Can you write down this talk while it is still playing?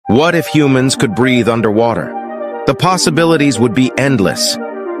What if humans could breathe underwater? The possibilities would be endless.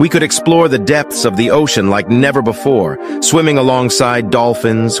 We could explore the depths of the ocean like never before, swimming alongside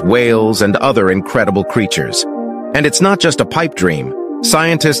dolphins, whales, and other incredible creatures. And it's not just a pipe dream.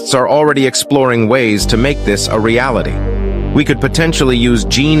 Scientists are already exploring ways to make this a reality. We could potentially use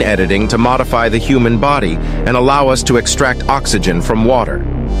gene editing to modify the human body and allow us to extract oxygen from water.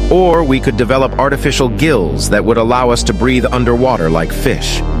 Or we could develop artificial gills that would allow us to breathe underwater like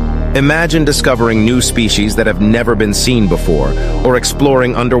fish. Imagine discovering new species that have never been seen before, or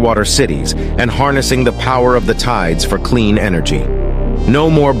exploring underwater cities and harnessing the power of the tides for clean energy. No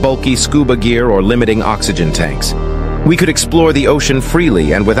more bulky scuba gear or limiting oxygen tanks. We could explore the ocean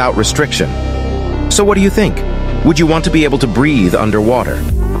freely and without restriction. So what do you think? Would you want to be able to breathe underwater?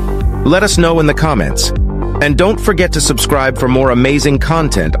 Let us know in the comments. And don't forget to subscribe for more amazing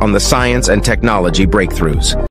content on the science and technology breakthroughs.